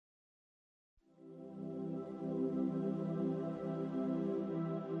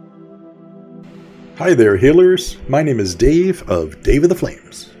Hi there, healers. My name is Dave of Dave of the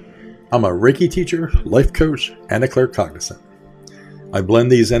Flames. I'm a Reiki teacher, life coach, and a claircognizant. I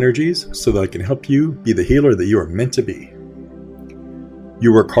blend these energies so that I can help you be the healer that you are meant to be.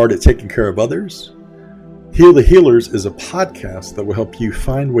 You work hard at taking care of others. Heal the Healers is a podcast that will help you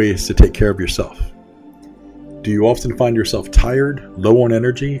find ways to take care of yourself. Do you often find yourself tired, low on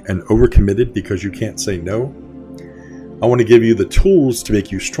energy, and overcommitted because you can't say no? I want to give you the tools to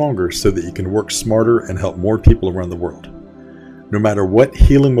make you stronger so that you can work smarter and help more people around the world. No matter what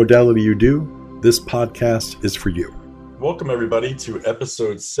healing modality you do, this podcast is for you. Welcome, everybody, to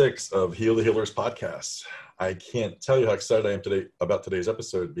episode 6 of Heal the Healers podcast. I can't tell you how excited I am about today's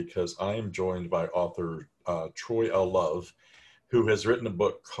episode because I am joined by author Troy L. Love, who has written a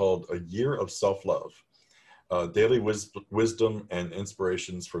book called A Year of Self-Love, Daily Wisdom and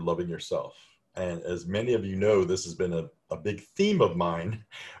Inspirations for Loving Yourself. And as many of you know, this has been a big theme of mine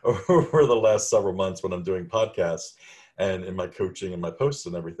over the last several months when I'm doing podcasts and in my coaching and my posts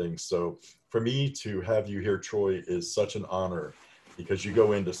and everything. So for me to have you here, Troy, is such an honor because you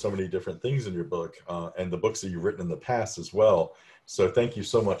go into so many different things in your book and the books that you've written in the past as well. So thank you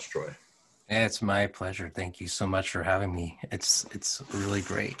so much, Troy. It's my pleasure. Thank you so much for having me. It's really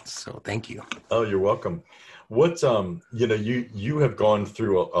great. So thank you. Oh, you're welcome. What, you have gone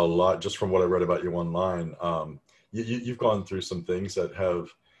through a lot just from what I read about you online. You've gone through some things that have,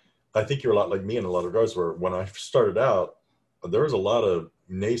 I think you're a lot like me in a lot of regards where when I started out, there was a lot of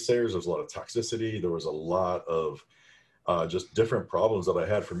naysayers, there was a lot of toxicity, there was a lot of just different problems that I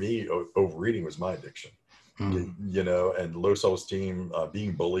had. For me, overeating was my addiction. And low self-esteem,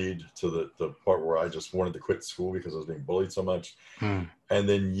 being bullied to the part where I just wanted to quit school because I was being bullied so much. And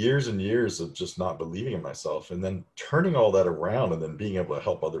then years and years of just not believing in myself and then turning all that around and then being able to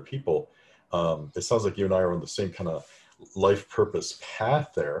help other people. It sounds like you and I are on the same kind of life purpose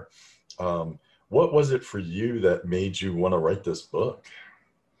path there. What was it for you that made you want to write this book?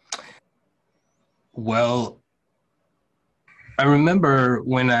 Well, I remember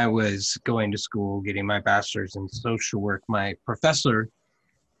when I was going to school, getting my bachelor's in social work, my professor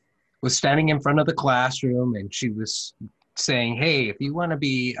was standing in front of the classroom and she was saying, hey, if you want to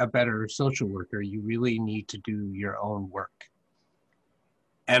be a better social worker, you really need to do your own work.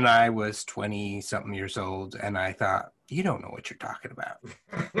 And I was 20 something years old and I thought, you don't know what you're talking about.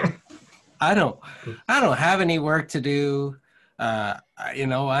 I don't have any work to do.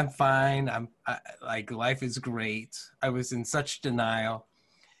 I'm fine. Like life is great. I was in such denial.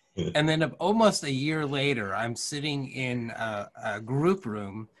 And then almost a year later, I'm sitting in a group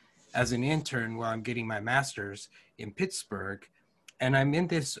room as an intern while I'm getting my master's in Pittsburgh. And I'm in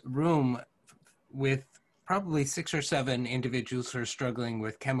this room with probably 6 or 7 individuals who are struggling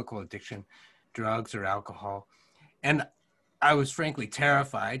with chemical addiction, drugs or alcohol. And I was frankly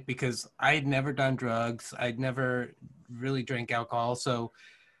terrified because I had never done drugs. I'd never really drank alcohol. So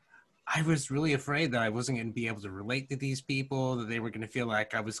I was really afraid that I wasn't going to be able to relate to these people, that they were going to feel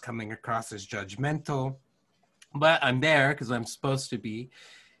like I was coming across as judgmental. But I'm there because I'm supposed to be.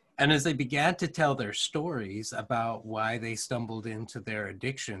 And as they began to tell their stories about why they stumbled into their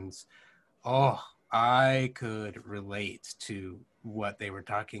addictions, I could relate to what they were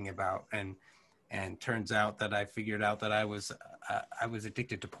talking about. And turns out that I figured out that I was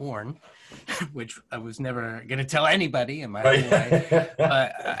addicted to porn, which I was never going to tell anybody in my whole life.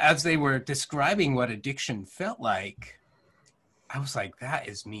 But as they were describing what addiction felt like, I was like, that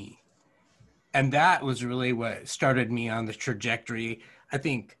is me. And that was really what started me on the trajectory. I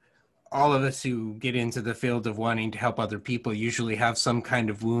think all of us who get into the field of wanting to help other people usually have some kind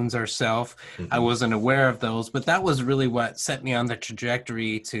of wounds ourselves. I wasn't aware of those, but that was really what set me on the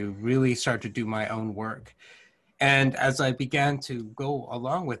trajectory to really start to do my own work. And as I began to go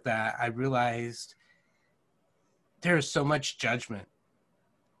along with that, I realized there's so much judgment.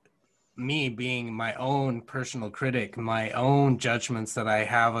 Me being my own personal critic, my own judgments that I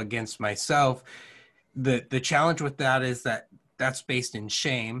have against myself. The challenge with that is that that's based in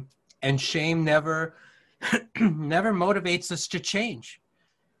shame. And shame never motivates us to change.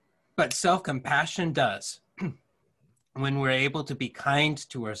 But self-compassion does. When we're able to be kind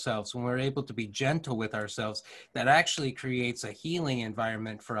to ourselves, when we're able to be gentle with ourselves, that actually creates a healing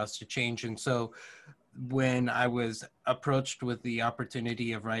environment for us to change. And so when I was approached with the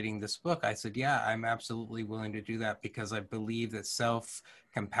opportunity of writing this book, I said, yeah, I'm absolutely willing to do that because I believe that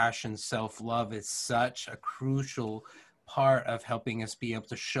self-compassion, self-love is such a crucial part of helping us be able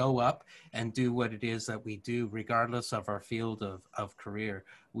to show up and do what it is that we do, regardless of our field of career.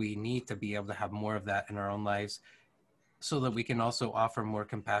 We need to be able to have more of that in our own lives so that we can also offer more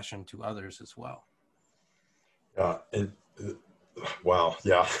compassion to others as well. And Wow.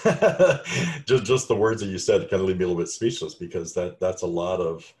 Yeah. Just the words that you said kind of leave me a little bit speechless, because that's a lot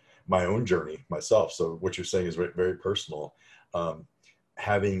of my own journey myself. So what you're saying is very, very personal. Um,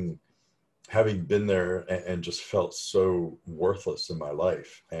 having having been there and just felt so worthless in my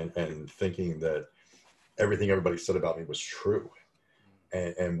life, and thinking that everything everybody said about me was true,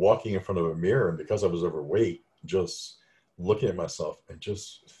 and walking in front of a mirror, and because I was overweight, just looking at myself and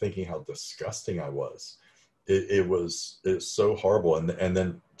just thinking how disgusting I was. It's so horrible. And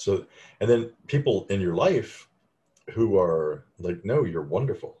then people in your life who are like, no, you're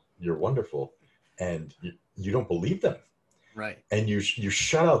wonderful, and you don't believe them, Right. and you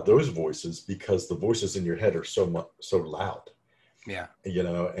shut out those voices because the voices in your head are so loud, Yeah.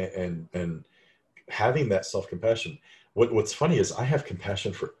 and having that self-compassion. What's funny is I have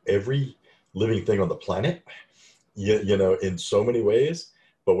compassion for every living thing on the planet, in so many ways.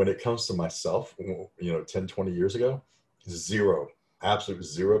 But when it comes to myself, 10, 20 years ago, zero, absolute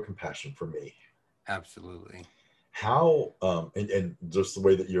zero compassion for me. Absolutely. How, and just the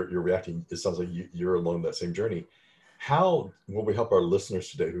way that you're reacting, it sounds like you're along that same journey. How will we help our listeners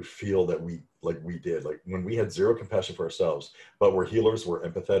today who feel that we did, like when we had zero compassion for ourselves, but we're healers, we're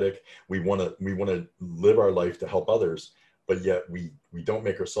empathetic, we want to live our life to help others, but yet we don't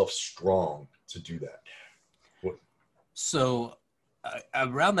make ourselves strong to do that. So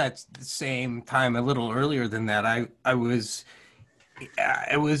around that same time, a little earlier than that, I was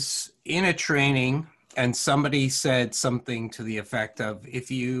in a training, and somebody said something to the effect of,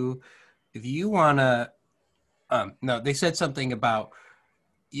 if you want to, no, they said something about,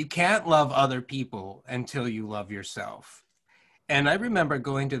 you can't love other people until you love yourself. And I remember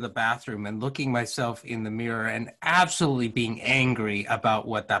going to the bathroom and looking myself in the mirror and absolutely being angry about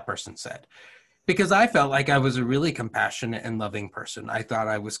what that person said, because I felt like I was a really compassionate and loving person. I thought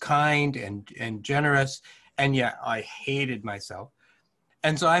I was kind and generous, and yet I hated myself.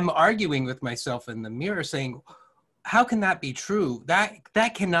 And so I'm arguing with myself in the mirror saying, how can that be true?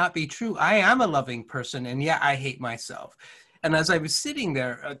 That cannot be true. I am a loving person, and yet I hate myself. And as I was sitting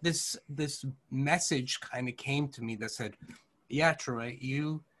there, this message kind of came to me that said, yeah, Troy,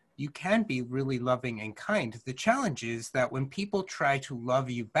 you can be really loving and kind. The challenge is that when people try to love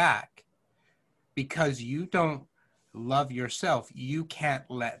you back, because you don't love yourself, you can't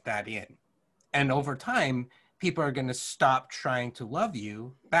let that in. And over time, people are going to stop trying to love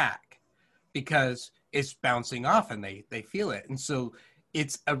you back because it's bouncing off and they feel it. And so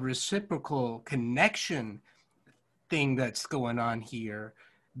it's a reciprocal connection thing that's going on here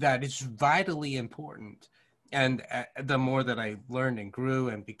that is vitally important. And the more that I learned and grew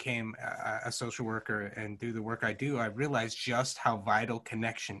and became a social worker and do the work I do, I realized just how vital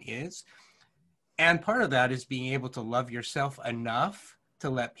connection is. And part of that is being able to love yourself enough to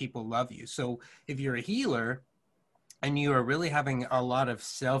let people love you. So if you're a healer and you are really having a lot of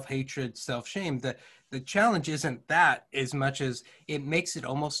self-hatred, self-shame, the challenge isn't that as much as it makes it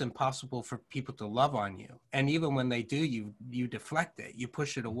almost impossible for people to love on you. And even when they do, you deflect it, you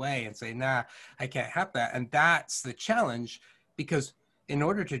push it away and say, nah, I can't have that. And that's the challenge, because in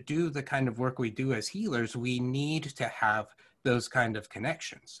order to do the kind of work we do as healers, we need to have those kind of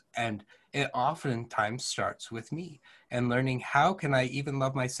connections. And it oftentimes starts with me and learning, how can I even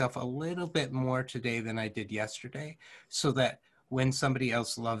love myself a little bit more today than I did yesterday, so that when somebody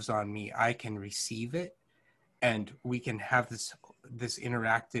else loves on me, I can receive it, and we can have this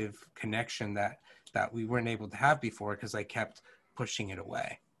interactive connection that we weren't able to have before because I kept pushing it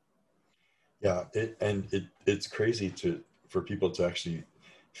away. Yeah, it's crazy for people to actually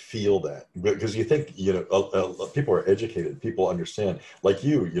feel that, because you think, people are educated, people understand, like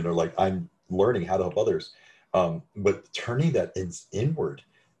like I'm learning how to help others, but turning that inward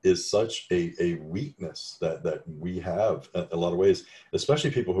is such a weakness that we have in a lot of ways,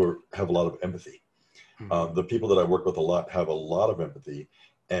 especially people who have a lot of empathy. Mm-hmm. The people that I work with a lot have a lot of empathy,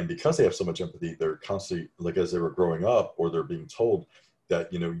 and because they have so much empathy, they're constantly, like, as they were growing up, or they're being told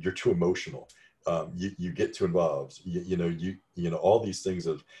that you're too emotional, you get too involved, all these things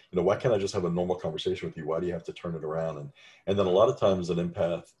of, why can't I just have a normal conversation with you? Why do you have to turn it around? And then a lot of times an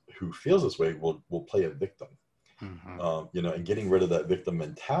empath who feels this way will play a victim, Mm-hmm. and getting rid of that victim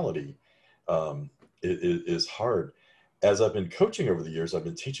mentality, is hard. As I've been coaching over the years, I've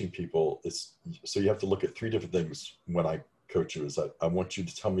been teaching people, so you have to look at three different things when I coach you. Is that I want you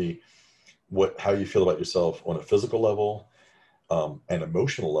to tell me how you feel about yourself on a physical level, an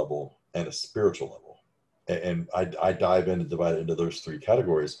emotional level, and a spiritual level. And I dive in and divide it into those three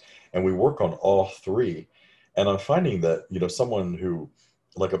categories, and we work on all three. And I'm finding that, someone who,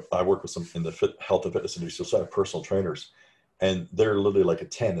 I work with some in the health and fitness industry, so I have personal trainers, and they're literally like a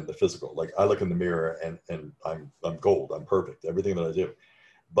 10 in the physical. Like I look in the mirror and I'm gold, I'm perfect, everything that I do.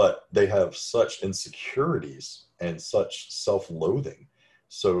 But they have such insecurities and such self-loathing.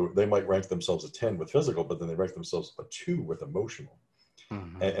 So they might rank themselves a 10 with physical, but then they rank themselves a 2 with emotional.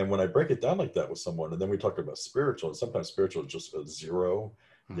 Mm-hmm. And when I break it down like that with someone, and then we talk about spiritual, and sometimes spiritual is just a 0,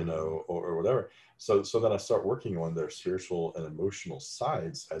 you know, or whatever. So then I start working on their spiritual and emotional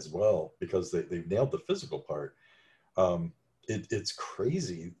sides as well, because they've nailed the physical part. It's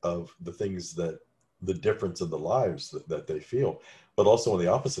crazy of the things that the difference in the lives that they feel. But also on the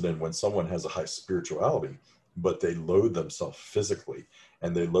opposite end, when someone has a high spirituality, but they loathe themselves physically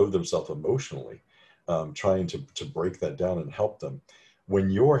and they loathe themselves emotionally, trying to break that down and help them. When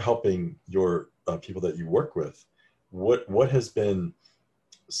you're helping your people that you work with, what has been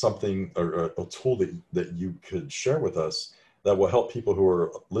something or a tool that you could share with us that will help people who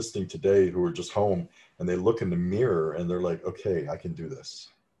are listening today, who are just home and they look in the mirror and they're like, okay, I can do this?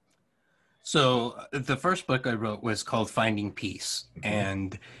 So the first book I wrote was called Finding Peace, Mm-hmm.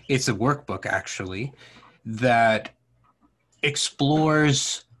 and it's a workbook actually that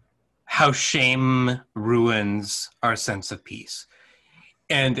explores how shame ruins our sense of peace.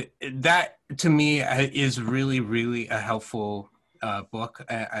 And that to me is really, really a helpful book.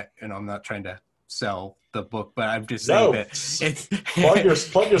 I'm not trying to sell the book, but I'm just saying No, that it's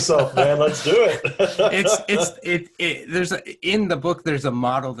plug yourself, man. Let's do it. there's in the book there's a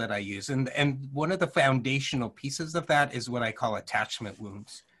model that I use, and one of the foundational pieces of that is what I call attachment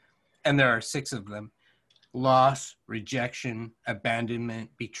wounds, and there are 6 of them: loss, rejection, abandonment,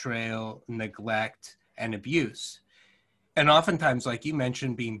 betrayal, neglect, and abuse. And oftentimes, like you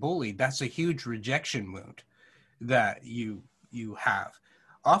mentioned, being bullied, that's a huge rejection wound that you have.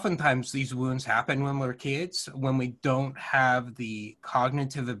 Oftentimes these wounds happen when we're kids, when we don't have the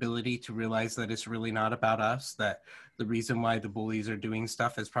cognitive ability to realize that it's really not about us, that the reason why the bullies are doing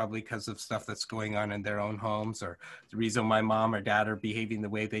stuff is probably because of stuff that's going on in their own homes, or the reason why mom or dad are behaving the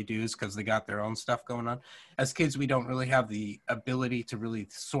way they do is because they got their own stuff going on. As kids, we don't really have the ability to really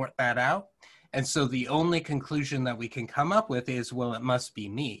sort that out. And so the only conclusion that we can come up with is, well, it must be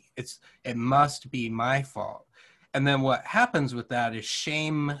me. It must be my fault. And then what happens with that is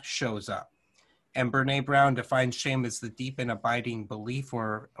shame shows up. And Brene Brown defines shame as the deep and abiding belief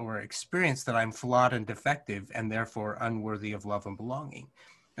or experience that I'm flawed and defective and therefore unworthy of love and belonging.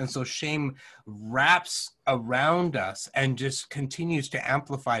 And so shame wraps around us and just continues to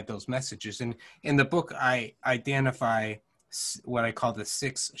amplify those messages. And in the book, I identify what I call the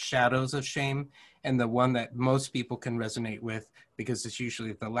 6 shadows of shame. And the one that most people can resonate with, because it's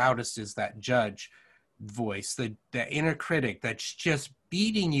usually the loudest, is that judge voice, the inner critic that's just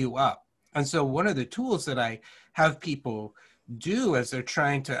beating you up. And so one of the tools that I have people do as they're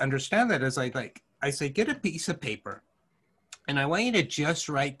trying to understand that is I say, get a piece of paper and I want you to just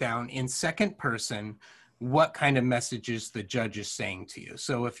write down in second person what kind of messages the judge is saying to you.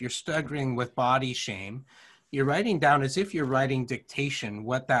 So if you're struggling with body shame, you're writing down as if you're writing dictation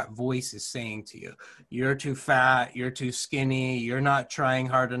what that voice is saying to you. You're too fat, you're too skinny, you're not trying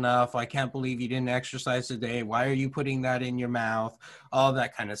hard enough, I can't believe you didn't exercise today, why are you putting that in your mouth, all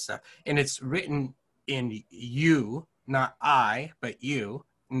that kind of stuff. And it's written in you, not I, but you.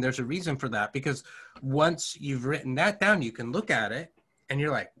 And there's a reason for that, because once you've written that down, you can look at it and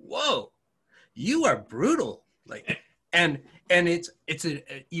you're like, whoa, you are brutal. And it's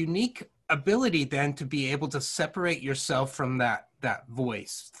a unique ability then to be able to separate yourself from that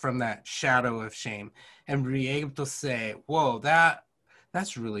voice, from that shadow of shame, and be able to say, whoa,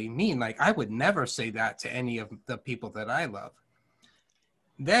 that's really mean. Like, I would never say that to any of the people that I love.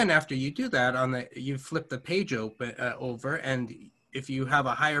 Then after you do that, you flip the page over, and if you have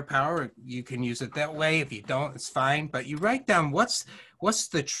a higher power, you can use it that way. If you don't, it's fine. But you write down what's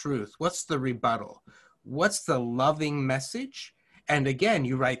the truth, what's the rebuttal, what's the loving message. And again,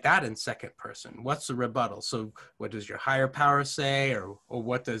 you write that in second person. What's the rebuttal? So what does your higher power say, or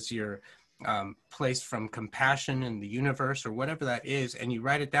what does your place from compassion in the universe, or whatever that is, and you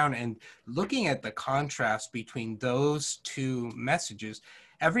write it down. And looking at the contrast between those 2 messages,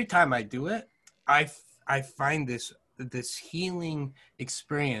 every time I do it, I find this healing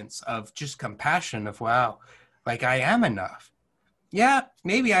experience of just compassion of, wow, like I am enough. Yeah,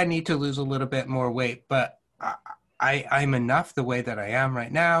 maybe I need to lose a little bit more weight, but I'm enough the way that I am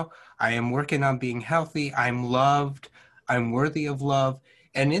right now. I am working on being healthy. I'm loved. I'm worthy of love.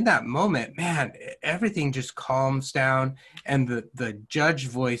 And in that moment, man, everything just calms down, and the judge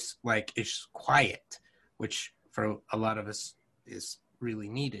voice is quiet, which for a lot of us is really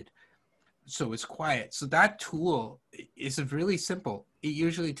needed. so it's quiet. So that tool is really simple. It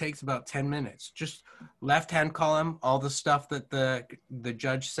usually takes about 10 minutes. Just left-hand column, all the stuff that the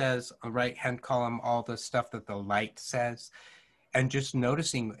judge says, a right-hand column, all the stuff that the light says, and just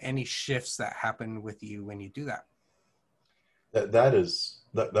noticing any shifts that happen with you when you do that.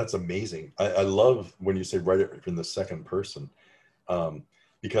 That's amazing. I love when you say write it in the second person,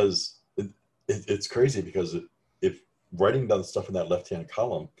 because it's crazy, because if writing down stuff in that left-hand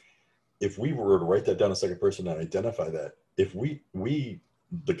column, if we were to write that down in second person and identify that, if we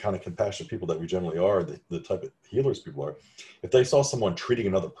the kind of compassionate people that we generally are, the type of healers people are, if they saw someone treating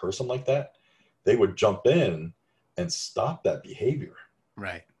another person like that, they would jump in and stop that behavior.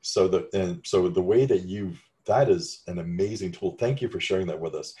 Right. So the way that that is an amazing tool. Thank you for sharing that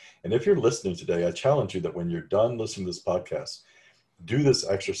with us. And if you're listening today, I challenge you that when you're done listening to this podcast, do this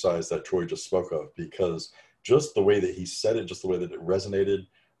exercise that Troy just spoke of, because just the way that he said it, just the way that it resonated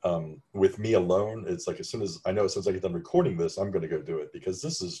with me alone, it's like, as soon as I get done recording this, I'm going to go do it, because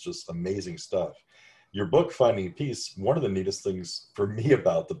this is just amazing stuff. Your book, Finding Peace, one of the neatest things for me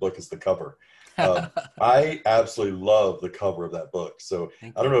about the book is the cover. I absolutely love the cover of that book. So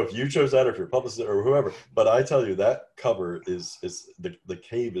I don't know if you chose that or if you're published or whoever, but I tell you, that cover is the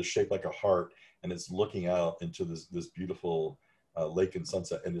cave is shaped like a heart, and it's looking out into this beautiful lake and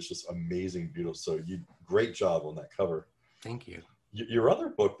sunset, and it's just amazing, beautiful. So great job on that cover. Thank you. Your other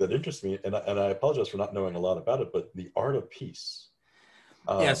book that interests me, and I apologize for not knowing a lot about it, but The Art of Peace.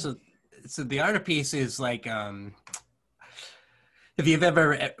 So The Art of Peace is like, if you've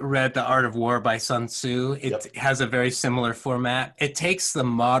ever read The Art of War by Sun Tzu, it has a very similar format. It takes the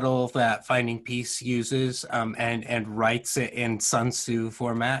model that Finding Peace uses and writes it in Sun Tzu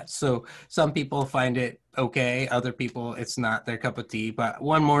format. So some people find it okay, other people, it's not their cup of tea. But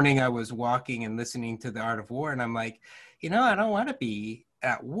one morning I was walking and listening to The Art of War, and I'm like, I don't want to be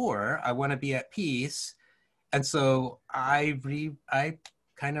at war. I want to be at peace. And so I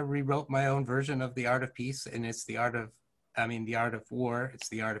kind of rewrote my own version of The Art of Peace, and it's The Art of War, it's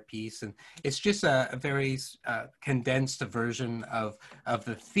The Art of Peace. And it's just a very condensed version of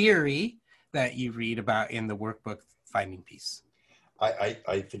the theory that you read about in the workbook, Finding Peace.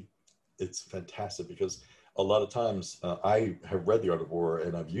 I think it's fantastic, because a lot of times I have read The Art of War,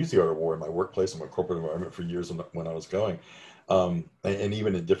 and I've used The Art of War in my workplace and my corporate environment for years when I was going, and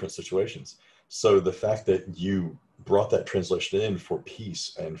even in different situations. So the fact that you brought that translation in for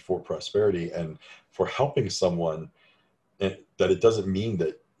peace and for prosperity and for helping someone, and that it doesn't mean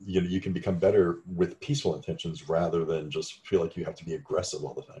that you can become better with peaceful intentions rather than just feel like you have to be aggressive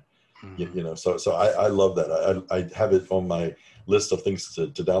all the time. Mm-hmm. So I love that. I have it on my list of things to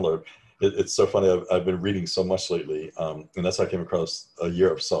download. It's so funny. I've been reading so much lately, and that's how I came across A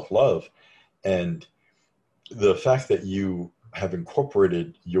Year of Self-Love. And the fact that you have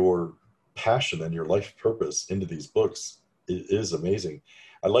incorporated your passion and your life purpose into these books is amazing.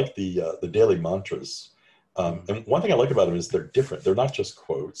 I like the daily mantras. And one thing I like about them is they're different. They're not just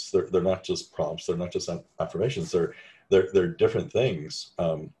quotes. They're not just prompts. They're not just affirmations. They're different things.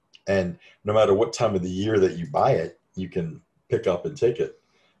 And no matter what time of the year that you buy it, you can pick up and take it.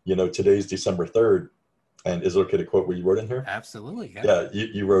 Today's December 3rd. And is it okay to quote what you wrote in here? Absolutely. Yeah,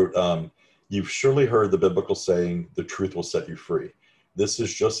 you wrote, you've surely heard the biblical saying, the truth will set you free. This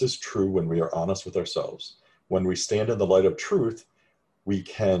is just as true when we are honest with ourselves. When we stand in the light of truth, we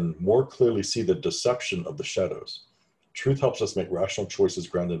can more clearly see the deception of the shadows. Truth helps us make rational choices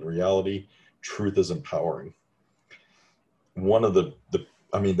grounded in reality. Truth is empowering. One of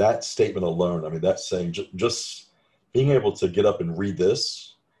that statement alone, that saying, just being able to get up and read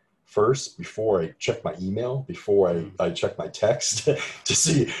this first before I check my email, before I check my text to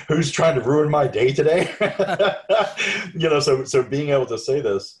see who's trying to ruin my day today. So being able to say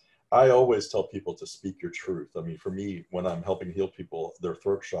this, I always tell people to speak your truth. For me, when I'm helping heal people, their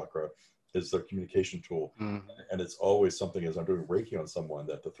throat chakra is their communication tool. Mm. And it's always something, as I'm doing Reiki on someone,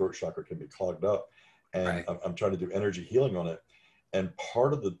 that the throat chakra can be clogged up. And right. I'm trying to do energy healing on it. And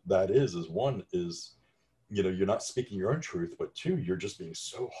part of that is one is, you're not speaking your own truth, but two, you're just being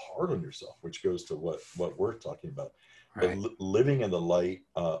so hard on yourself, which goes to what we're talking about. Right. But living in the light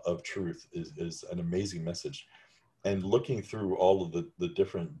of truth is an amazing message. And looking through all of the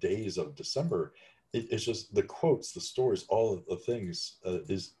different days of December, it's just the quotes, the stories, all of the things,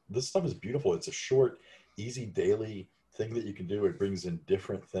 this stuff is beautiful. It's a short, easy daily thing that you can do. It brings in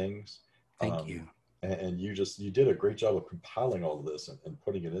different things. Thank you. And you did a great job of compiling all of this and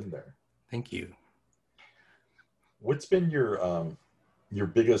putting it in there. Thank you. What's been your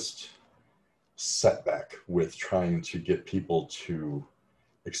biggest setback with trying to get people to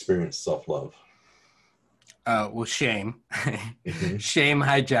experience self-love? Well, shame. Hmm. Shame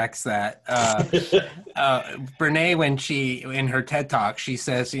hijacks that. Brene, when she, in her TED Talk, she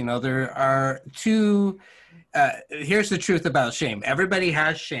says, you know, there are two, here's the truth about shame. Everybody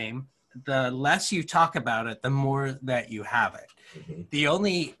has shame. The less you talk about it, the more that you have it. Hmm. The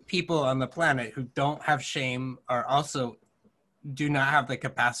only people on the planet who don't have shame are also do not have the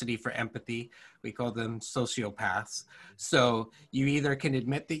capacity for empathy. We call them sociopaths. So you either can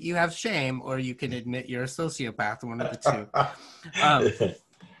admit that you have shame or you can admit you're a sociopath, one of the two. Um,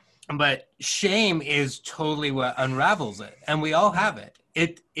 but shame is totally what unravels it, and we all have it.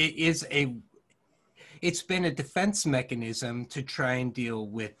 It's been a defense mechanism to try and deal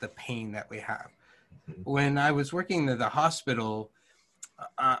with the pain that we have. When I was working at the hospital,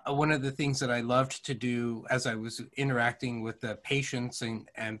 one of the things that I loved to do as I was interacting with the patients,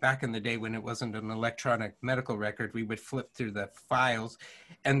 and back in the day when it wasn't an electronic medical record, we would flip through the files.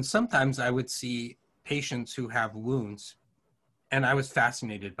 And sometimes I would see patients who have wounds. And I was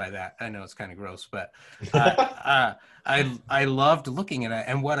fascinated by that. I know it's kind of gross, but I loved looking at it.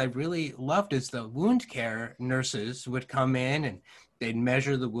 And what I really loved is the wound care nurses would come in and they'd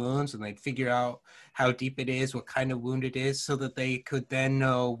measure the wounds and they'd figure out how deep it is, what kind of wound it is, so that they could then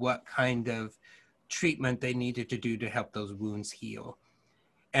know what kind of treatment they needed to do to help those wounds heal.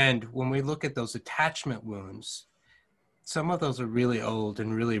 And when we look at those attachment wounds, some of those are really old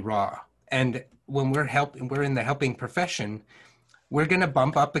and really raw. And when we're in the helping profession, we're going to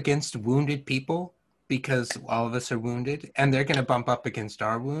bump up against wounded people because all of us are wounded, and they're going to bump up against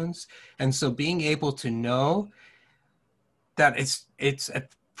our wounds. And so being able to know that it's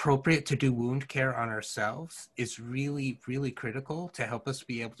appropriate to do wound care on ourselves is really, really critical to help us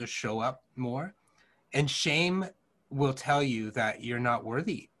be able to show up more. And shame will tell you that you're not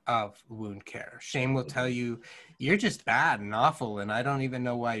worthy of wound care. Shame will tell you you're just bad and awful, and I don't even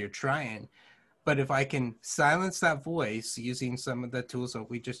know why you're trying. But if I can silence that voice using some of the tools that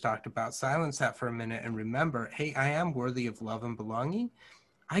we just talked about, silence that for a minute and remember, hey, I am worthy of love and belonging.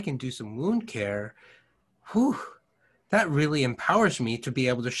 I can do some wound care. Whew, that really empowers me to be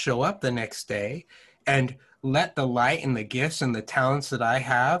able to show up the next day and let the light and the gifts and the talents that I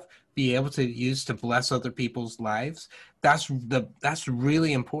have be able to use to bless other people's lives. That's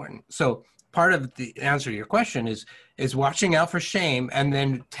really important. So part of the answer to your question is watching out for shame and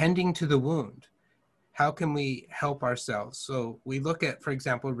then tending to the wound. How can we help ourselves? So we look at, for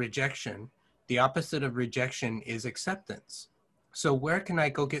example, rejection. The opposite of rejection is acceptance. So where can I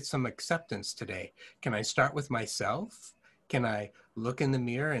go get some acceptance today? Can I start with myself? Can I look in the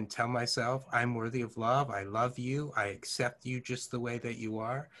mirror and tell myself, I'm worthy of love, I love you, I accept you just the way that you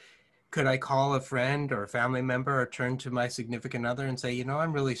are? Could I call a friend or a family member or turn to my significant other and say, you know,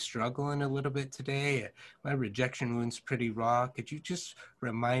 I'm really struggling a little bit today. My rejection wound's pretty raw. Could you just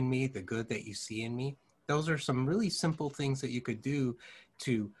remind me the good that you see in me? Those are some really simple things that you could do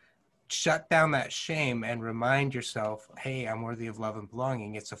to shut down that shame and remind yourself, hey, I'm worthy of love and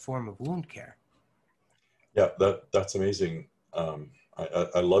belonging. It's a form of wound care. Yeah, that's amazing.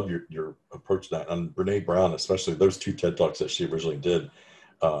 I love your approach to that. And Brene Brown, especially those two TED Talks that she originally did,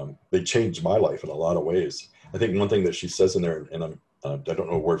 they changed my life in a lot of ways. I think one thing that she says in there, and I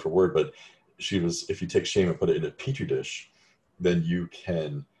don't know word for word, but she was, if you take shame and put it in a petri dish, then you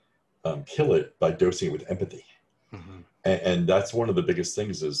can kill it by dosing it with empathy. Mm-hmm. And that's one of the biggest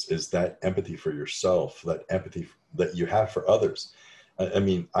things is that empathy for yourself, that empathy that you have for others. I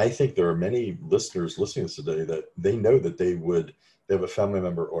mean, I think there are many listeners listening to this today that they know that they have a family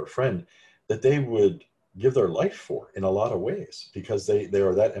member or a friend that they would give their life for in a lot of ways because they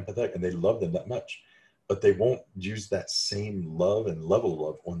are that empathetic and they love them that much, but they won't use that same love and level of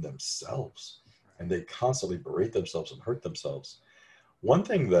love on themselves. And they constantly berate themselves and hurt themselves. One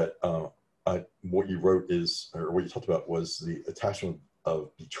thing that what you wrote is, or what you talked about was the attachment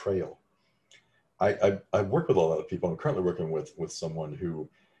of betrayal. I work with a lot of people. I'm currently working with someone who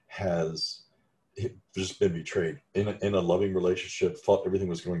has just been betrayed in a loving relationship, thought everything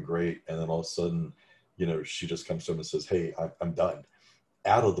was going great. And then all of a sudden, you know, she just comes to him and says, hey, I'm done.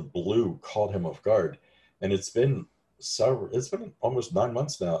 Out of the blue, caught him off guard. And it's been almost 9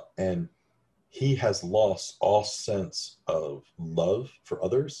 months now. And he has lost all sense of love for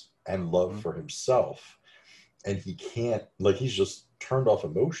others and love Mm-hmm. for himself. And he can't, like, he's just turned off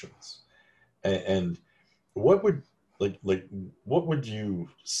emotions. And what would like what would you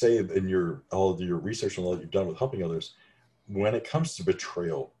say in your all of your research and all that you've done with helping others when it comes to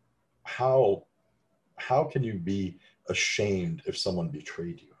betrayal? How how can you be ashamed if someone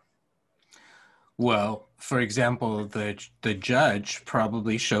betrayed you? Well, for example, the judge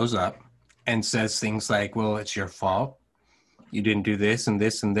probably shows up and says things like, well, it's your fault. you didn't do this and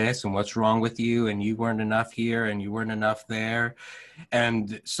this and this, and what's wrong with you, and you weren't enough here and you weren't enough there.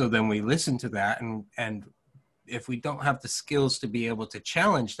 And so then we listen to that, and if we don't have the skills to be able to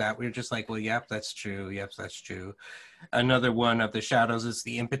challenge that, we're just like, well, yep, that's true. Yep, that's true. Another one of the shadows is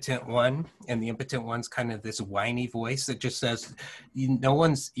the impotent one. And the impotent one's kind of this whiny voice that just says,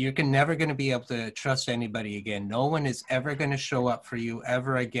 you're never going to be able to trust anybody again. No one is ever going to show up for you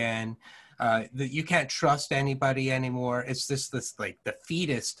ever again. That you can't trust anybody anymore. It's this like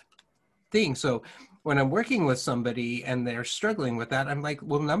defeatist thing. So when I'm working with somebody and they're struggling with that, I'm like,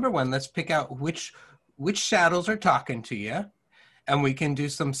 well, number one, let's pick out which shadows are talking to you. And we can do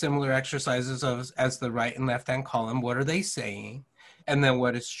some similar exercises as the right and left hand column. What are they saying? And then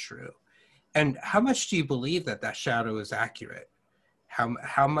what is true? And how much do you believe that that shadow is accurate?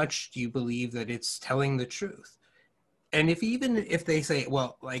 How much do you believe that it's telling the truth? And even if they say,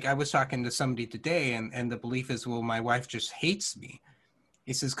 well, like I was talking to somebody today and the belief is, well, my wife just hates me.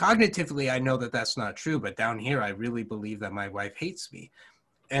 He says, cognitively, I know that that's not true, but down here, I really believe that my wife hates me.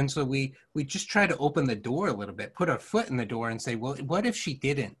 And so we just try to open the door a little bit, put our foot in the door and say, well, what if she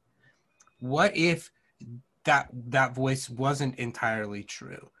didn't? What if that voice wasn't entirely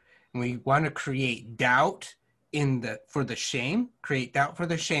true? And we want to create doubt for the shame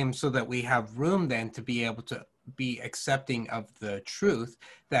so that we have room then to be able to be accepting of the truth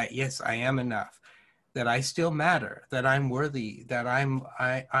that, yes, I am enough, that I still matter, that I'm worthy, that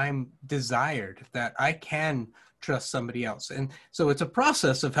I'm desired, that I can trust somebody else. And so it's a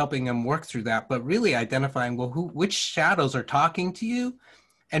process of helping them work through that, but really identifying, well, which shadows are talking to you,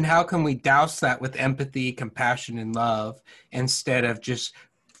 and how can we douse that with empathy, compassion, and love, instead of just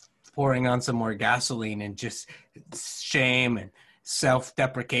pouring on some more gasoline and just shame and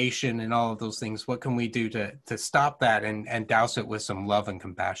self-deprecation and all of those things. What can we do to stop that and douse it with some love and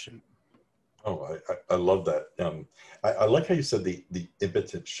compassion? Oh, I love that. I like how you said the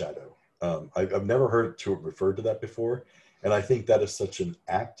impotent shadow. I've never heard it referred to that before. And I think that is such an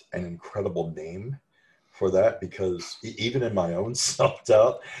apt and incredible name for that, because even in my own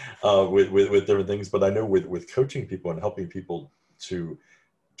self-doubt with different things, but I know with coaching people and helping people to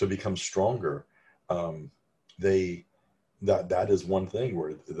become stronger, that is one thing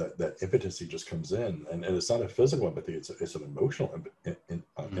where that impotency just comes in, and it's not a physical empathy, it's an emotional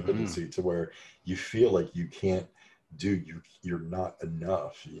impotency, to where you feel like you can't you're not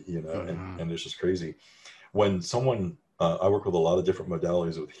enough, and it's just crazy. When someone, I work with a lot of different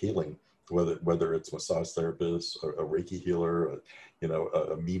modalities with healing, whether it's massage therapists, a Reiki healer,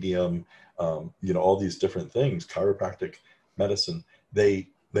 a medium, all these different things, chiropractic medicine, they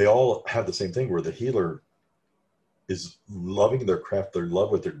all have the same thing, where the healer is loving their craft, they love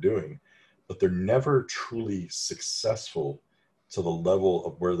what they're doing, but they're never truly successful to the level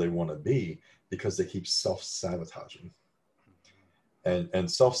of where they want to be, because they keep self-sabotaging.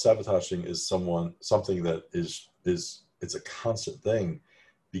 And self-sabotaging is something that is it's a constant thing,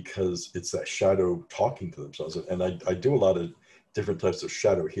 because it's that shadow talking to themselves. And I do a lot of different types of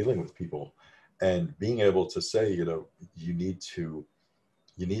shadow healing with people, and being able to say, you need to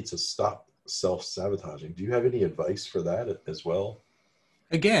stop self-sabotaging. Do you have any advice for that as well?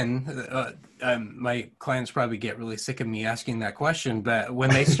 Again, my clients probably get really sick of me asking that question, but when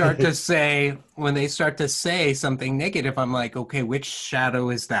they start to say something negative, I'm like, okay, which shadow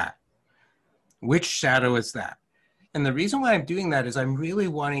is that? Which shadow is that? And the reason why I'm doing that is I'm really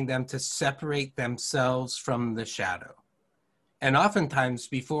wanting them to separate themselves from the shadow. And oftentimes,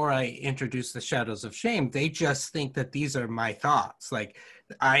 before I introduce the shadows of shame, they just think that these are my thoughts. Like,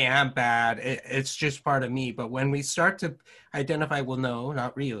 I am bad. It's just part of me. But when we start to identify, well, no,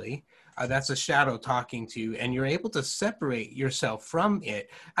 not really. That's a shadow talking to you, and you're able to separate yourself from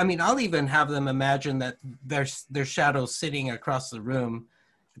it. I mean, I'll even have them imagine that there's shadow sitting across the room,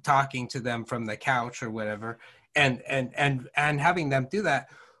 talking to them from the couch or whatever, and having them do that,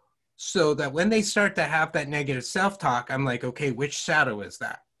 so that when they start to have that negative self-talk, I'm like, okay, which shadow is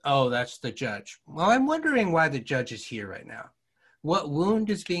that? Oh, that's the judge. Well, I'm wondering why the judge is here right now. What wound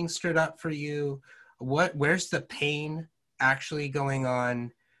is being stirred up for you? Where's the pain actually going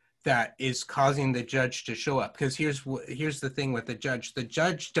on that is causing the judge to show up? Because here's the thing with the judge. The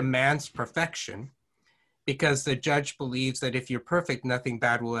judge demands perfection, because the judge believes that if you're perfect, nothing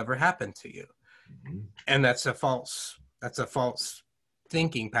bad will ever happen to you. Mm-hmm. And that's a false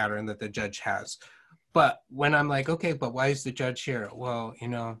thinking pattern that the judge has. But when I'm like, okay, but why is the judge here? Well,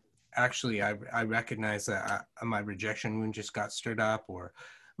 actually, I recognize that my rejection wound just got stirred up, or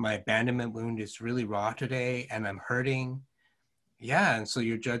my abandonment wound is really raw today, and I'm hurting. Yeah, and so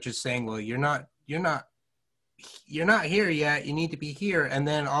your judge is saying, well, you're not here yet. You need to be here, and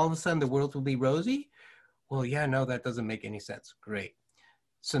then all of a sudden the world will be rosy. well, yeah, no, that doesn't make any sense. Great.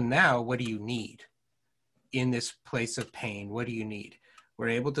 So now what do you need in this place of pain? What do you need? We're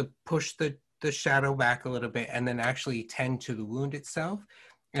able to push the shadow back a little bit and then actually tend to the wound itself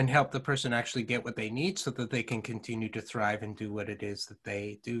and help the person actually get what they need so that they can continue to thrive and do what it is that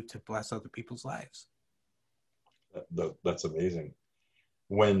they do to bless other people's lives. That's amazing.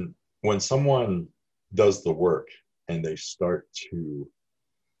 When someone does the work and they start to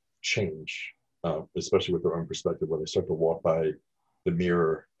change, especially with their own perspective, when they start to walk by the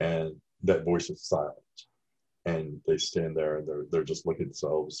mirror and that voice is silent, and they stand there and they're just looking at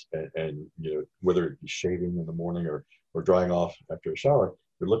themselves, and you know, whether it be shaving in the morning or drying off after a shower,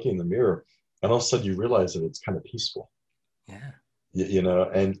 they're looking in the mirror, and all of a sudden you realize that it's kind of peaceful. Yeah. You know,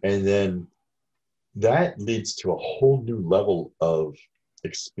 and then that leads to a whole new level of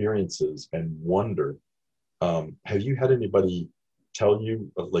experiences and wonder. Have you had anybody tell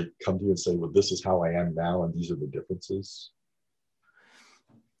you, like, come to you and say, well, this is how I am now and these are the differences?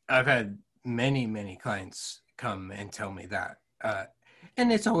 I've had many clients come and tell me that.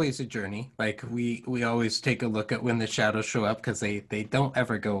 And it's always a journey. Like we always take a look at when the shadows show up because they don't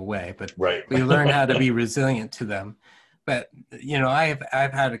ever go away, but Right. we learn how to be resilient to them. But, you know, I've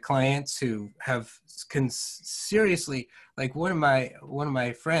had clients who have seriously, like one of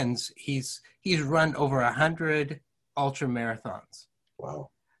my friends, he's run over 100 ultra marathons.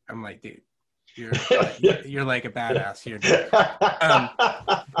 Wow. I'm like, dude, you're like a badass here, dude.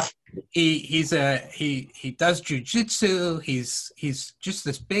 He does jujitsu. He's just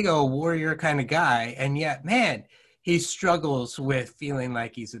this big old warrior kind of guy, and yet, man, he struggles with feeling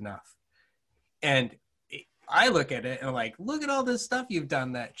like he's enough. And I look at it and I'm like, look at all this stuff you've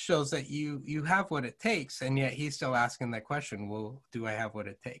done that shows that you have what it takes, and yet he's still asking that question. Well, do I have what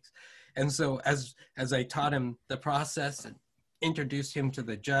it takes? And so as I taught him the process and introduced him to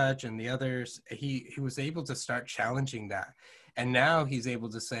the judge and the others, he was able to start challenging that. And now he's able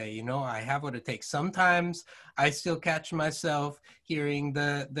to say, you know, I have what it takes. Sometimes I still catch myself hearing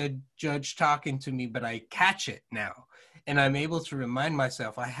the judge talking to me, but I catch it now. And I'm able to remind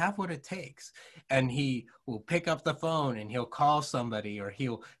myself, I have what it takes. And he will pick up the phone and he'll call somebody, or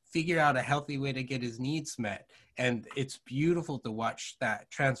he'll figure out a healthy way to get his needs met. And it's beautiful to watch that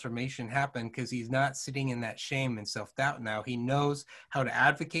transformation happen because he's not sitting in that shame and self-doubt now. He knows how to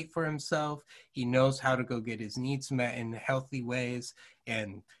advocate for himself. He knows how to go get his needs met in healthy ways.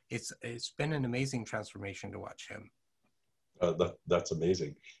 And it's been an amazing transformation to watch him. That's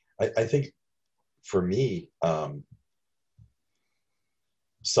amazing. I think for me,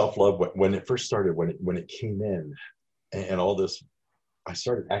 self-love, when it first started, when it came in and all this, I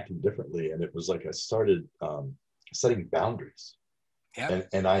started acting differently. And it was like I started setting boundaries. Yeah.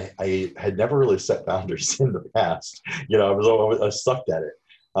 And I had never really set boundaries in the past. You know, I sucked at it.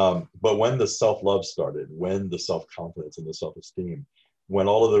 But when the self-love started, when the self-confidence and the self-esteem, when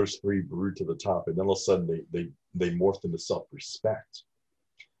all of those three grew to the top, and then all of a sudden they morphed into self-respect.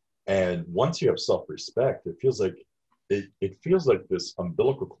 And once you have self-respect, it feels like this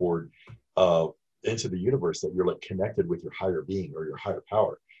umbilical cord into the universe, that you're like connected with your higher being or your higher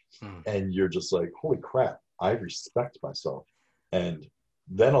power. And you're just like, holy crap, I respect myself. And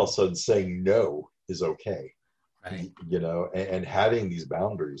then all of a sudden saying no is okay. Right. You know, and having these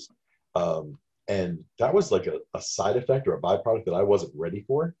boundaries. And that was like a side effect or a byproduct that I wasn't ready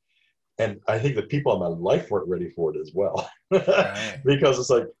for. And I think the people in my life weren't ready for it as well. Right. Because it's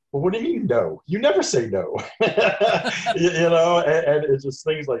like, well, what do you mean no? You never say no. you know, and it's just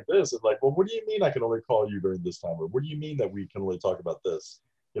things like this. It's like, well, what do you mean I can only call you during this time? Or what do you mean that we can only talk about this?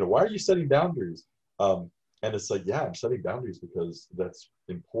 You know, why are you setting boundaries? And it's like, yeah, I'm setting boundaries because that's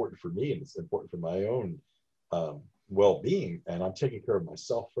important for me and it's important for my own well-being. And I'm taking care of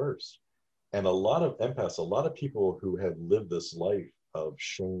myself first. And a lot of empaths, a lot of people who have lived this life of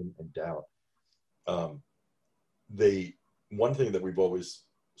shame and doubt, one thing that we've always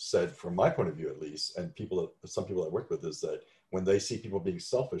said, from my point of view at least, and some people I work with, is that when they see people being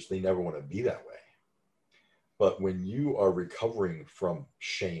selfish, they never want to be that way. But when you are recovering from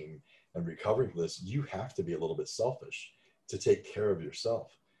shame and recovering from this, you have to be a little bit selfish to take care of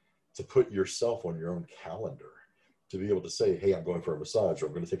yourself, to put yourself on your own calendar, to be able to say, hey, I'm going for a massage, or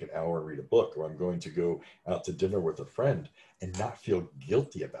I'm going to take an hour and read a book, or I'm going to go out to dinner with a friend, and not feel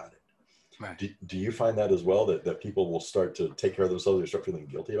guilty about it. Right. Do you find that as well, that people will start to take care of themselves, they start feeling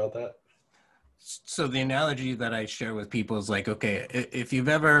guilty about that? So the analogy that I share with people is like, okay, if you've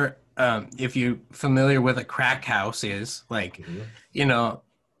ever, if you're familiar with a crack house is, like, you know,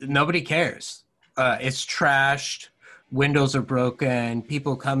 nobody cares. It's trashed, windows are broken,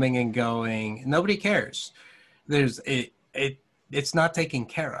 people coming and going, nobody cares. It's not taken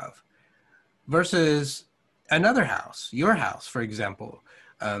care of. Versus another house, your house, for example,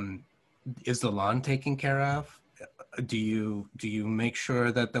 um, is the lawn taken care of? Do you make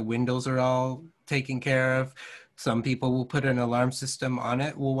sure that the windows are all taken care of? Some people will put an alarm system on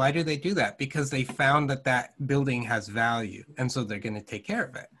it. Well, why do they do that? Because they found that that building has value, and so they're going to take care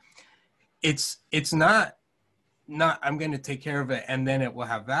of it. It's not I'm going to take care of it and then it will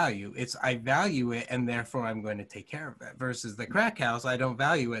have value. It's I value it and therefore I'm going to take care of it. Versus the crack house, I don't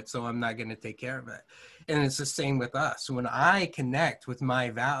value it, so I'm not going to take care of it. And it's the same with us. When I connect with my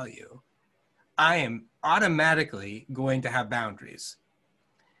value, I am automatically going to have boundaries.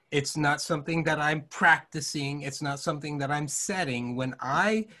 It's not something that I'm practicing. It's not something that I'm setting. When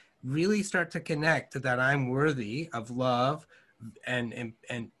I really start to connect to that I'm worthy of love and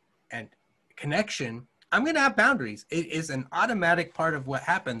connection, I'm going to have boundaries. It is an automatic part of what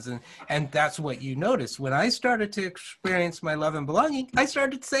happens. And that's what you notice. When I started to experience my love and belonging, I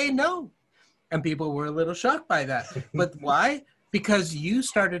started to say no. And people were a little shocked by that. But why? Because you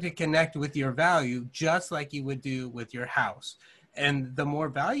started to connect with your value just like you would do with your house. And the more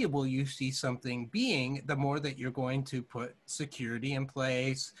valuable you see something being, the more that you're going to put security in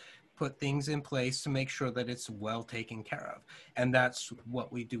place, put things in place to make sure that it's well taken care of. And that's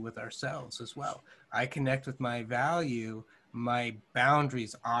what we do with ourselves as well. I connect with my value, my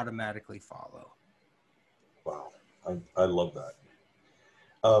boundaries automatically follow. Wow, I love that.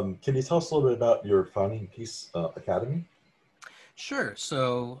 Can you tell us a little bit about your Finding Peace Academy? Sure.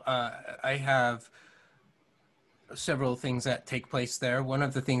 So I have several things that take place there. One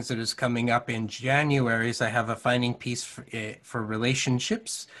of the things that is coming up in January is I have a Finding Peace for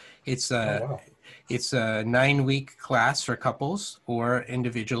relationships. It's Oh, a wow. it's a 9-week class for couples or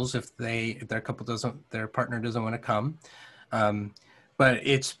individuals if their partner doesn't want to come. But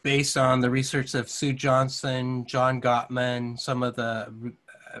it's based on the research of Sue Johnson, John Gottman, some of the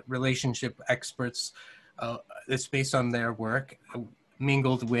relationship experts. It's based on their work,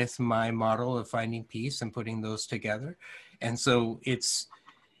 mingled with my model of finding peace and putting those together. And so it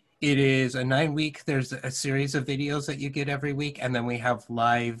is a 9-week. There's a series of videos that you get every week, and then we have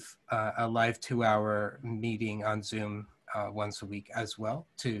a live 2-hour meeting on Zoom once a week as well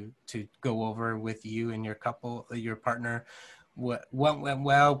to go over with you and your couple, your partner, what went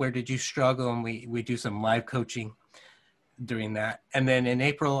well, where did you struggle, and we do some live coaching during that. And then in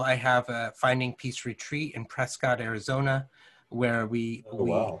April, I have a Finding Peace retreat in Prescott, Arizona, where we Oh,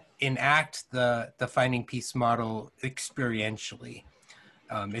 wow. enact the Finding Peace model experientially.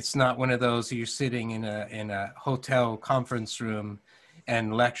 It's not one of those you're sitting in a hotel conference room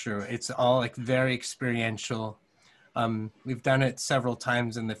and lecture. It's all like very experiential. We've done it several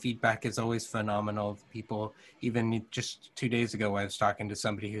times and the feedback is always phenomenal. People, even just 2 days ago, I was talking to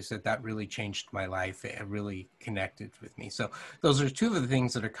somebody who said that really changed my life. It really connected with me. So those are two of the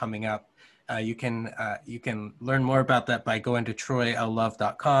things that are coming up. You can learn more about that by going to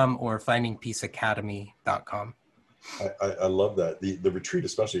troylove.com or findingpeaceacademy.com. I love that. The retreat,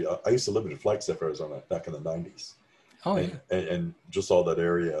 especially, I used to live in Flagstaff, Arizona back in the 90s. Oh, and, yeah. and just all that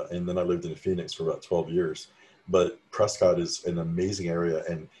area. And then I lived in Phoenix for about 12 years. But Prescott is an amazing area.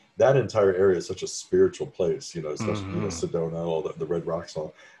 And that entire area is such a spiritual place, especially, Sedona, all the Red Rocks,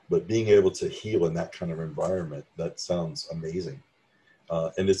 all. But being able to heal in that kind of environment, that sounds amazing.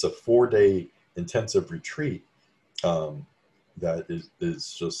 And it's a 4-day intensive retreat that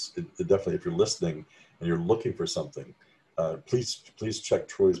is just it definitely, if you're listening and you're looking for something, please check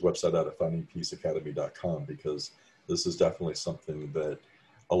Troy's website out at findingpeaceacademy.com, because this is definitely something that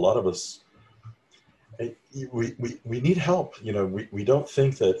a lot of us, we need help. We don't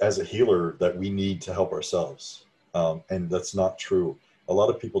think that as a healer that we need to help ourselves, and that's not true. A lot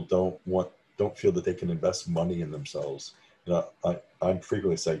of people don't feel that they can invest money in themselves. I'm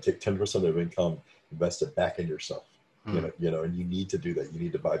frequently saying, take 10% of income, invest it back in yourself. And you need to do that. You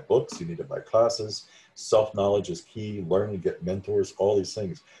need to buy books, you need to buy classes. Self-knowledge is key. Learn and get mentors, all these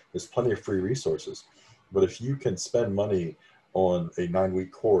things. There's plenty of free resources. But if you can spend money on a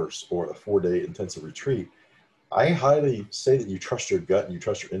 9-week course or a 4-day intensive retreat, I highly say that you trust your gut and you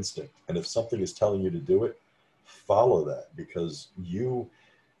trust your instinct. And if something is telling you to do it, follow that. Because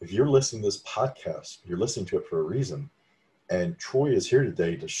if you're listening to this podcast, you're listening to it for a reason. And Troy is here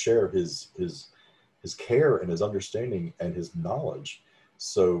today to share his care and his understanding and his knowledge.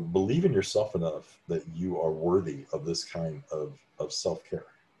 So believe in yourself enough that you are worthy of this kind of self-care.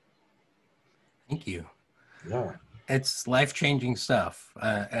 Thank you. Yeah. It's life-changing stuff.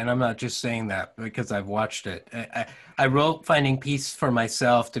 And I'm not just saying that because I've watched it. I wrote Finding Peace for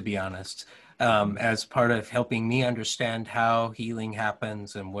myself, to be honest, as part of helping me understand how healing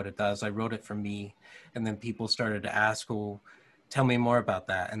happens and what it does. I wrote it for me. And then people started to ask, well, tell me more about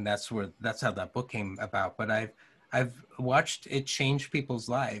that. And that's how that book came about. But I've watched it change people's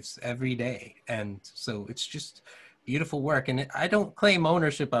lives every day. And so it's just beautiful work. And I don't claim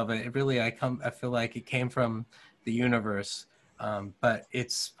ownership of it. It really, I feel like it came from the universe. But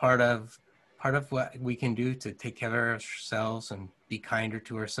it's part of what we can do to take care of ourselves and be kinder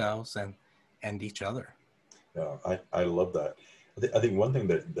to ourselves and each other. Yeah, I love that. I think one thing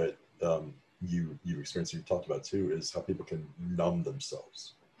that you experienced, you talked about too, is how people can numb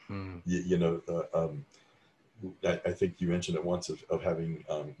themselves. You know, I think you mentioned it once of having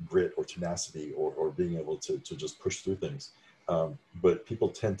grit or tenacity or being able to just push through things. But people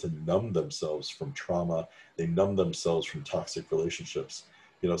tend to numb themselves from trauma. They numb themselves from toxic relationships.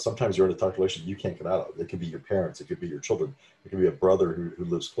 You know, sometimes you're in a toxic relationship you can't get out of. It could be your parents, it could be your children, it could be a brother who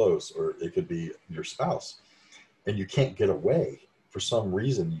lives close, or it could be your spouse. And you can't get away. For some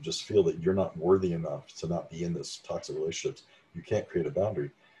reason, you just feel that you're not worthy enough to not be in this toxic relationships. You can't create a boundary.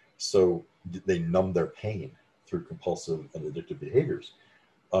 So they numb their pain through compulsive and addictive behaviors.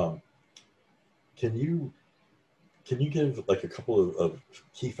 Can you give like a couple of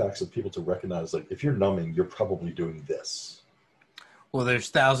key facts of people to recognize, like if you're numbing, you're probably doing this? Well, there's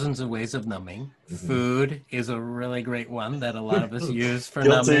thousands of ways of numbing. Mm-hmm. Food is a really great one that a lot of us use for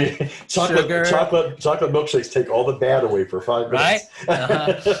Guilty. numbing. Chocolate milkshakes take all the bad away for 5 minutes. Right?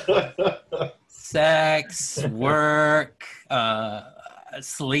 Uh-huh. Sex, work,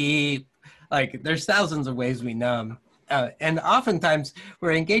 sleep. Like there's thousands of ways we numb. And oftentimes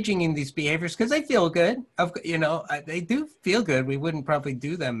we're engaging in these behaviors because they feel good. You know, they do feel good. We wouldn't probably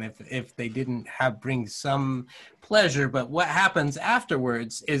do them if they didn't bring some pleasure. But what happens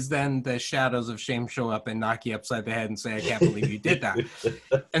afterwards is then the shadows of shame show up and knock you upside the head and say, I can't believe you did that.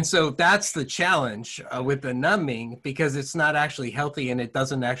 And so that's the challenge with the numbing, because it's not actually healthy and it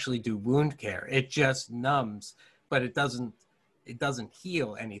doesn't actually do wound care. It just numbs, but it doesn't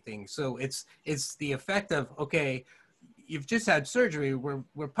heal anything. So it's the effect of, okay, you've just had surgery.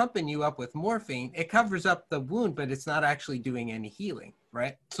 We're pumping you up with morphine. It covers up the wound, but it's not actually doing any healing,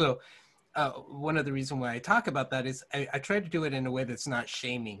 right? So one of the reasons why I talk about that is I try to do it in a way that's not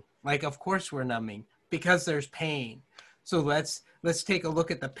shaming. Like, of course we're numbing because there's pain. So let's take a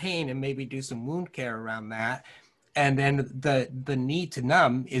look at the pain and maybe do some wound care around that. And then the need to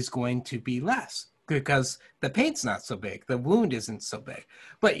numb is going to be less because the pain's not so big. The wound isn't so big.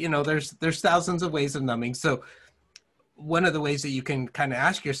 But, you know, there's thousands of ways of numbing. So one of the ways that you can kind of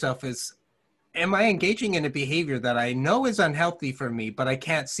ask yourself is, am I engaging in a behavior that I know is unhealthy for me, but I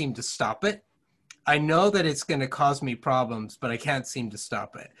can't seem to stop it? I know that it's going to cause me problems, but I can't seem to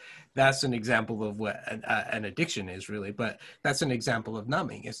stop it. That's an example of what an addiction is really, but that's an example of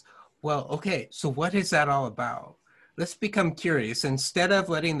numbing is, well, okay, so what is that all about? Let's become curious. Instead of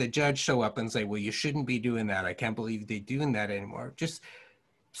letting the judge show up and say, well, you shouldn't be doing that. I can't believe they're doing that anymore. Just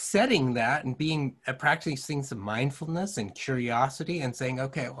setting that and practicing some mindfulness and curiosity and saying,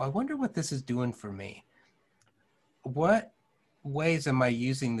 okay, well, I wonder what this is doing for me. What ways am I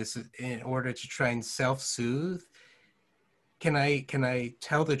using this in order to try and self-soothe? Can I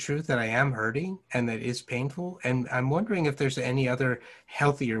tell the truth that I am hurting and that is painful? And I'm wondering if there's any other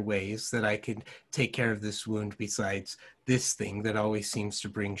healthier ways that I could take care of this wound besides this thing that always seems to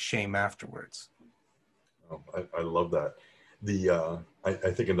bring shame afterwards. Oh, I love that.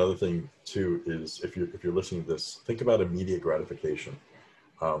 I think another thing too is if you're listening to this, think about immediate gratification.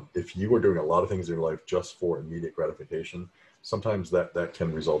 If you are doing a lot of things in your life just for immediate gratification, sometimes that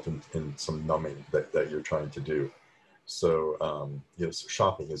can result in some numbing that you're trying to do. So you know,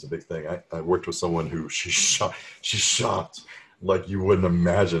 shopping is a big thing. I worked with someone who she shopped like you wouldn't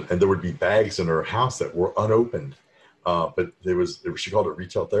imagine, and there would be bags in her house that were unopened, but she called it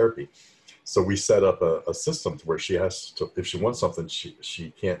retail therapy. So we set up a system to where she has to, if she wants something,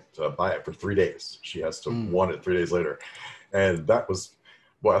 she can't buy it for 3 days. She has to want it 3 days later. And that was,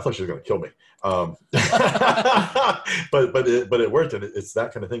 well, I thought she was going to kill me. But it worked. And it's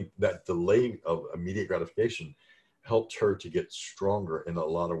that kind of thing, that delay of immediate gratification helped her to get stronger in a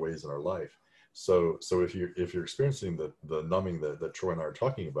lot of ways in her life. So if you're experiencing the numbing that Troy and I are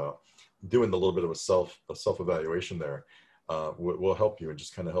talking about, doing a little bit of a self-evaluation there will help you and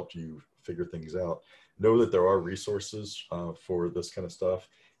just kind of help you figure things out. Know that there are resources for this kind of stuff.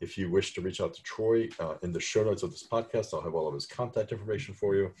 If you wish to reach out to Troy, in the show notes of this podcast, I'll have all of his contact information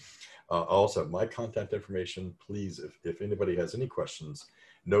for you. I'll also have my contact information. Please, if anybody has any questions,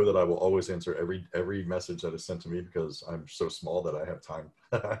 know that I will always answer every message that is sent to me because I'm so small that I have time.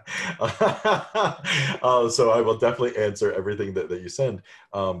 So I will definitely answer everything that you send.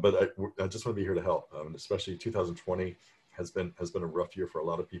 But I just want to be here to help, especially 2020. has been a rough year for a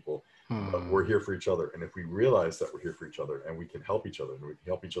lot of people, but Hmm. we're here for each other. And if we realize that we're here for each other and we can help each other and we can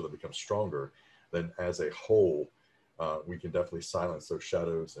help each other become stronger, then as a whole, we can definitely silence those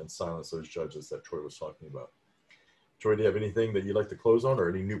shadows and silence those judges that Troy was talking about. Troy, do you have anything that you'd like to close on, or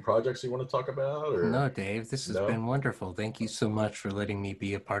any new projects you want to talk about? Or No, Dave, this has no? been wonderful. Thank you so much for letting me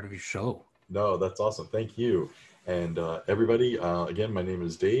be a part of your show. No, that's awesome. Thank you. And everybody, again, my name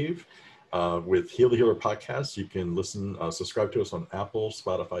is Dave. With Heal the Healer podcast, you can listen, subscribe to us on Apple,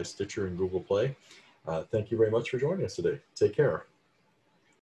 Spotify, Stitcher, and Google Play. Thank you very much for joining us today. Take care.